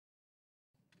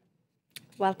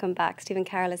Welcome back. Stephen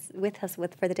Carroll is with us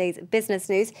for the day's business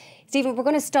news. Stephen, we're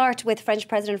going to start with French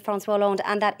President François Hollande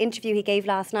and that interview he gave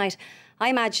last night. I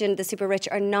imagine the super rich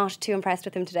are not too impressed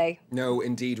with him today. No,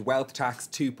 indeed. Wealth tax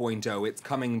 2.0. It's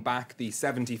coming back, the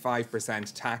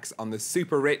 75% tax on the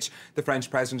super rich. The French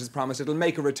president has promised it'll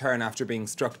make a return after being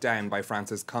struck down by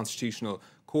France's constitutional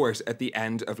court at the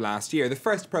end of last year. The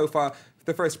first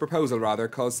proposal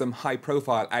caused some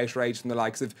high-profile outrage from the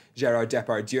likes of Gérard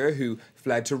Depardieu, who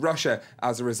fled to Russia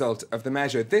as a result of the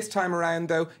measure. This time around,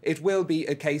 though, it will be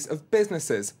a case of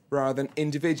businesses rather than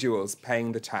individuals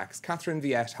paying the tax. Catherine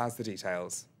Viette has the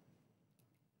details.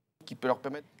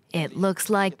 It looks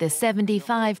like the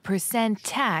 75%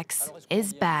 tax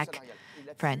is back.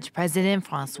 French President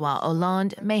François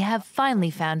Hollande may have finally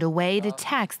found a way to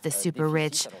tax the super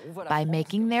rich by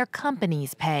making their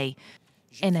companies pay.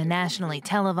 In a nationally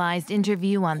televised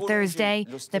interview on Thursday,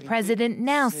 the president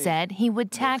now said he would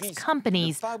tax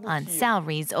companies on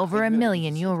salaries over €1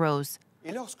 million.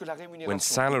 When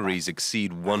salaries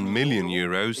exceed €1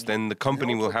 million, then the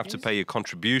company will have to pay a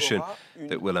contribution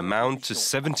that will amount to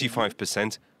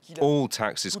 75%, all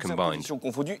taxes combined.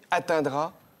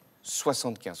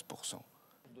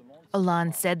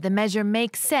 Hollande said the measure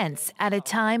makes sense at a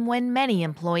time when many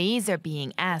employees are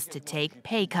being asked to take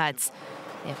pay cuts.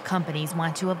 If companies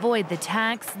want to avoid the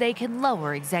tax, they can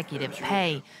lower executive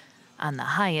pay. On the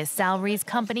highest salaries,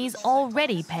 companies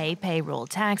already pay payroll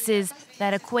taxes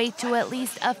that equate to at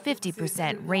least a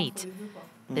 50% rate.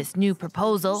 This new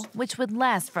proposal, which would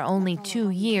last for only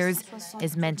 2 years,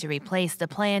 is meant to replace the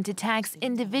plan to tax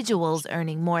individuals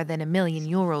earning more than €1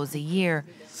 million a year.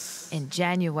 In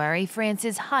January,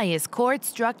 France's highest court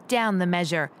struck down the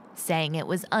measure, saying it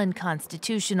was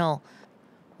unconstitutional.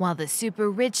 While the super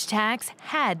rich tax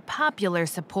had popular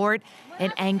support,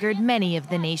 it angered many of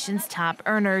the nation's top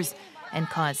earners and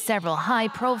caused several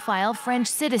high-profile French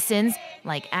citizens,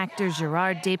 like actor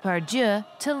Gérard Depardieu,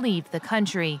 to leave the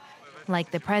country. Like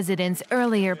the president's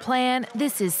earlier plan,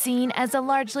 this is seen as a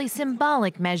largely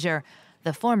symbolic measure.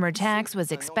 The former tax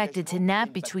was expected to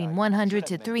net between 100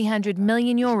 to 300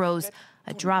 million euros,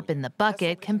 a drop in the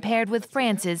bucket compared with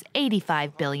France's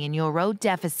 85 billion euro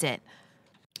deficit.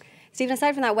 Stephen,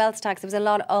 aside from that wealth tax, there was a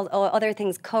lot of other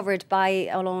things covered by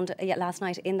Hollande last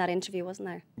night in that interview, wasn't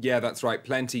there? Yeah, that's right.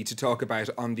 Plenty to talk about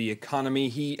on the economy.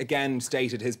 He again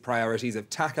stated his priorities of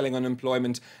tackling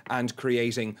unemployment and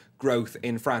creating growth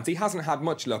in France. He hasn't had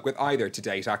much luck with either to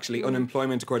date, actually.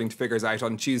 Unemployment, according to figures out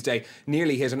on Tuesday,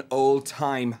 nearly hit an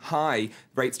all-time high.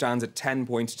 The rate stands at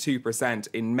 10.2%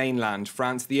 in mainland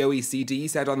France. The OECD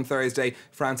said on Thursday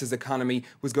France's economy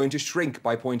was going to shrink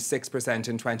by 0.6%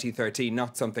 in 2013,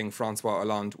 not something François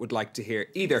Hollande would like to hear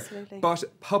either. Absolutely. But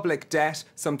public debt,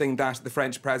 something that the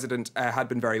French president had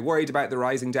been very worried about, the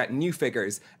rising debt. New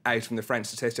figures out from the French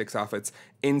Statistics Office,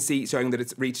 INSEE, showing that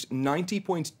it's reached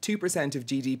 90.2% of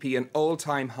GDP, an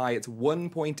all-time high. It's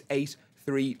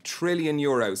 1.83 trillion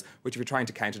euros, which if you're trying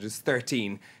to count it is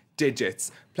 13 digits.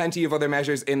 Plenty of other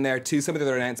measures in there too. Some of the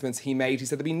other announcements he made, he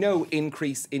said there'll be no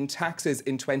increase in taxes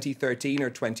in 2013 or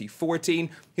 2014.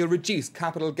 He'll reduce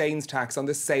capital gains tax on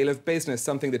the sale of business,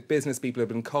 something that business people have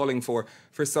been calling for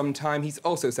some time. He's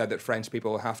also said that French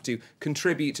people will have to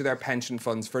contribute to their pension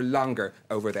funds for longer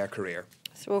over their career.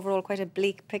 So overall, quite a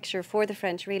bleak picture for the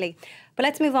French, really. But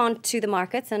let's move on to the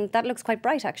markets, and that looks quite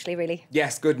bright, actually, really.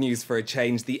 Yes, good news for a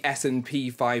change. The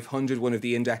S&P 500, one of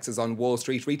the indexes on Wall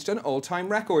Street, reached an all-time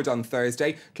record on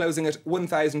Thursday, closing at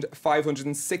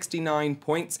 1,569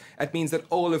 points. It means that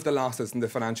all of the losses in the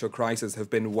financial crisis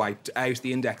have been wiped out.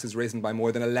 The index has risen by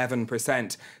more than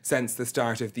 11% since the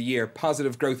start of the year.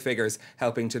 Positive growth figures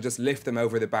helping to just lift them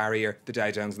over the barrier. The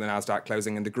Dow Jones and the Nasdaq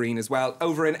closing in the green as well.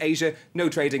 Over in Asia, no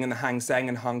trading in the Hang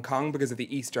Seng in Hong Kong because of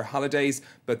the Easter holidays,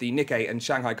 but the Nikkei and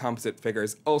Shanghai composite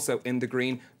figures also in the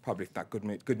green. Probably that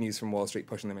good news from Wall Street,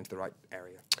 pushing them into the right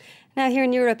area. Now here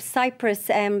in Europe, Cyprus,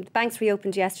 banks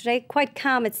reopened yesterday. Quite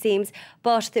calm it seems,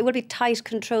 but there will be tight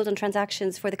controls on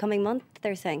transactions for the coming month,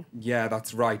 they're saying. Yeah,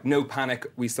 that's right. No panic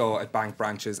we saw at bank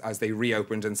branches as they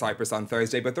reopened in Cyprus on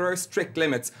Thursday, but there are strict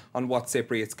limits on what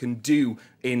Cypriots can do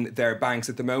in their banks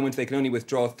at the moment. They can only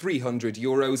withdraw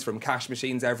 €300 from cash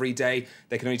machines every day.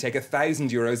 They can only take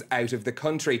 €1,000 out of the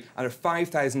country, and a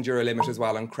 €5,000 limit as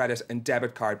well on credit and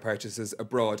debit card purchases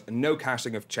abroad, and no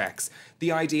cashing of cheques.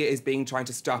 The idea is trying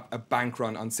to stop a bank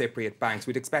run on Cypriot banks.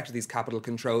 We'd expected these capital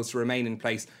controls to remain in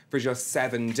place for just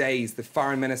 7 days. The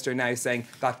foreign minister now saying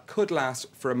that could last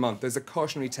for a month. There's a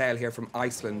cautionary tale here from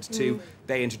Iceland too.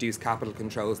 They introduced capital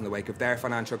controls in the wake of their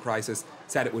financial crisis,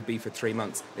 said it would be for 3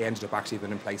 months. They ended up actually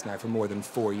being in place now for more than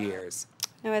 4 years.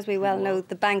 Now, as we well know,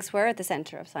 the banks were at the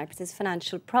centre of Cyprus's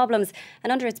financial problems,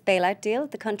 and under its bailout deal,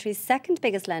 the country's second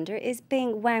biggest lender is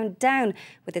being wound down,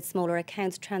 with its smaller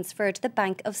accounts transferred to the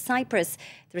Bank of Cyprus.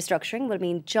 The restructuring will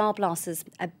mean job losses,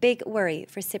 a big worry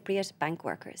for Cypriot bank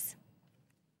workers.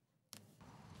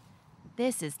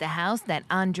 This is the house that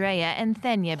Andrea and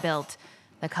Thenya built.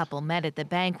 The couple met at the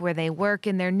bank where they work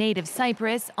in their native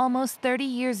Cyprus almost 30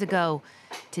 years ago.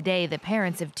 Today, the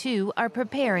parents of two are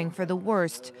preparing for the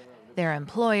worst. Their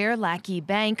employer, Lackey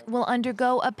Bank, will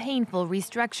undergo a painful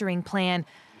restructuring plan,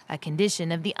 a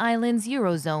condition of the island's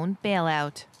Eurozone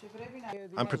bailout.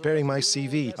 I'm preparing my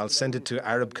CV. I'll send it to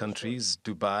Arab countries,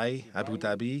 Dubai, Abu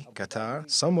Dhabi, Qatar,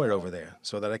 somewhere over there,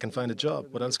 so that I can find a job.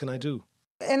 What else can I do?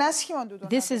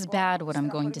 This is bad, what I'm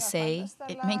going to say.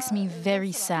 It makes me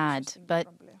very sad, but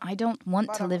I don't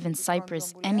want to live in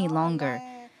Cyprus any longer.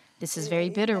 This is very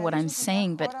bitter what I'm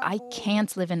saying, but I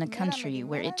can't live in a country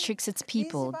where it tricks its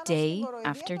people day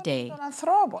after day.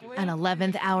 An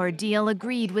 11th hour deal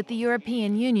agreed with the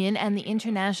European Union and the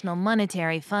International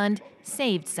Monetary Fund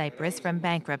saved Cyprus from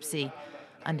bankruptcy.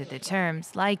 Under the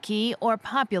terms, Laiki or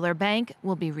Popular Bank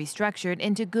will be restructured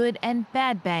into good and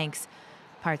bad banks.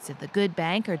 Parts of the good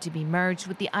bank are to be merged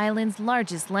with the island's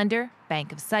largest lender,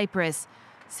 Bank of Cyprus.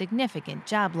 Significant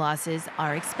job losses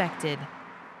are expected.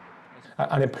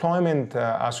 Unemployment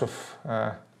as of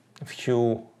a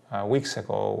few weeks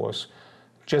ago was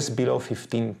just below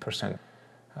 15%.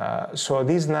 So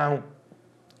this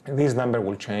number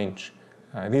will change.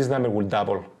 This number will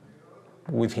double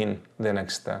within the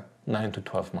next 9 to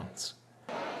 12 months.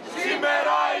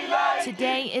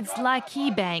 Today, it's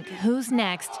Lackey Bank. Who's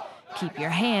next? Keep your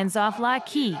hands off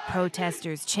Lackey,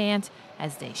 protesters chant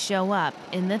as they show up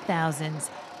in the thousands.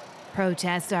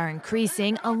 Protests are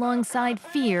increasing alongside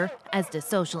fear as the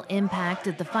social impact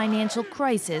of the financial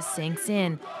crisis sinks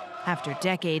in. After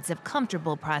decades of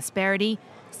comfortable prosperity,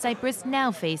 Cyprus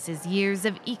now faces years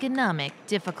of economic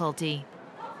difficulty.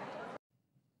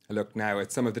 A look now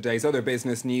at some of the day's other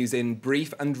business news in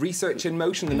brief. And Research in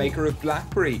Motion, the maker of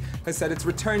Blackberry, has said it's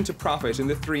returned to profit in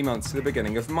the 3 months to the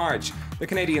beginning of March. The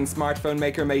Canadian smartphone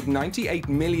maker made $98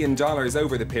 million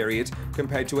over the period,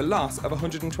 compared to a loss of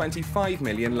 $125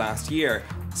 million last year.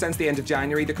 Since the end of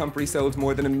January, the company sold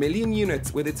more than 1 million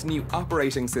units with its new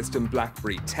operating system,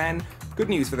 Blackberry 10. Good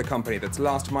news for the company that's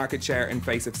lost market share in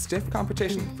face of stiff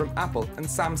competition from Apple and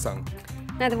Samsung.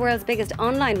 Now, the world's biggest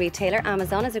online retailer,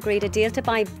 Amazon, has agreed a deal to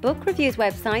buy book reviews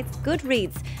website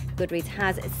Goodreads. Goodreads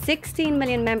has 16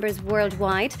 million members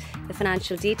worldwide. The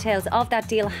financial details of that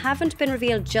deal haven't been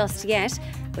revealed just yet,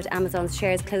 but Amazon's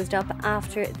shares closed up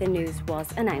after the news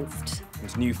was announced.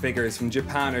 And new figures from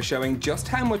Japan are showing just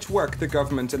how much work the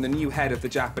government and the new head of the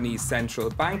Japanese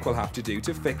central bank will have to do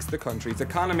to fix the country's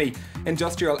economy.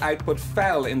 Industrial output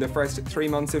fell in the first 3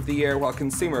 months of the year, while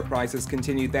consumer prices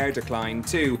continued their decline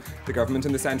too. The government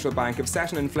and the central bank have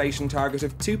set an inflation target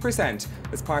of 2%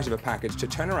 as part of a package to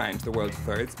turn around the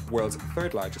world's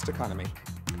third largest economy.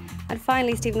 And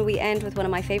finally, Stephen, we end with one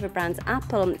of my favourite brands,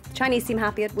 Apple. Chinese seem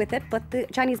happy with it, but the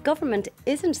Chinese government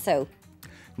isn't so.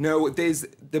 No,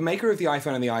 the maker of the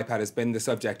iPhone and the iPad has been the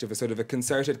subject of a sort of a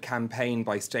concerted campaign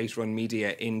by state-run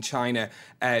media in China.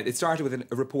 It started with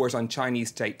a report on Chinese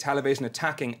state television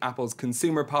attacking Apple's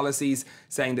consumer policies,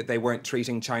 saying that they weren't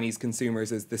treating Chinese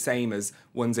consumers as the same as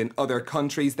ones in other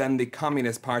countries. Then the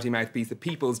Communist Party mouthpiece, the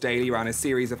People's Daily, ran a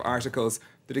series of articles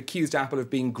that accused Apple of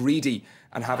being greedy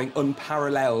and having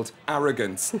unparalleled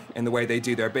arrogance in the way they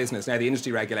do their business. Now, the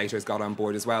industry regulators got on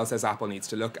board as well, says Apple needs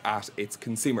to look at its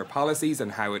consumer policies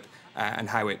and how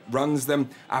it runs them.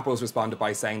 Apple's responded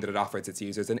by saying that it offers its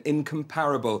users an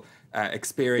incomparable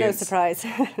experience. No surprise.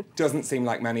 Doesn't seem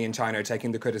like many in China are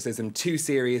taking the criticism too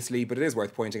seriously, but it is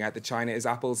worth pointing out that China is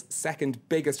Apple's second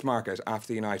biggest market after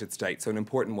the United States, so an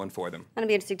important one for them. And it'll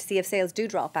be interesting to see if sales do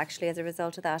drop, actually, as a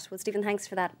result of that. Well, Stephen, thanks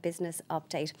for that business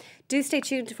update. Do stay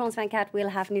tuned to France 24. We'll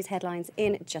have news headlines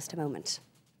in just a moment.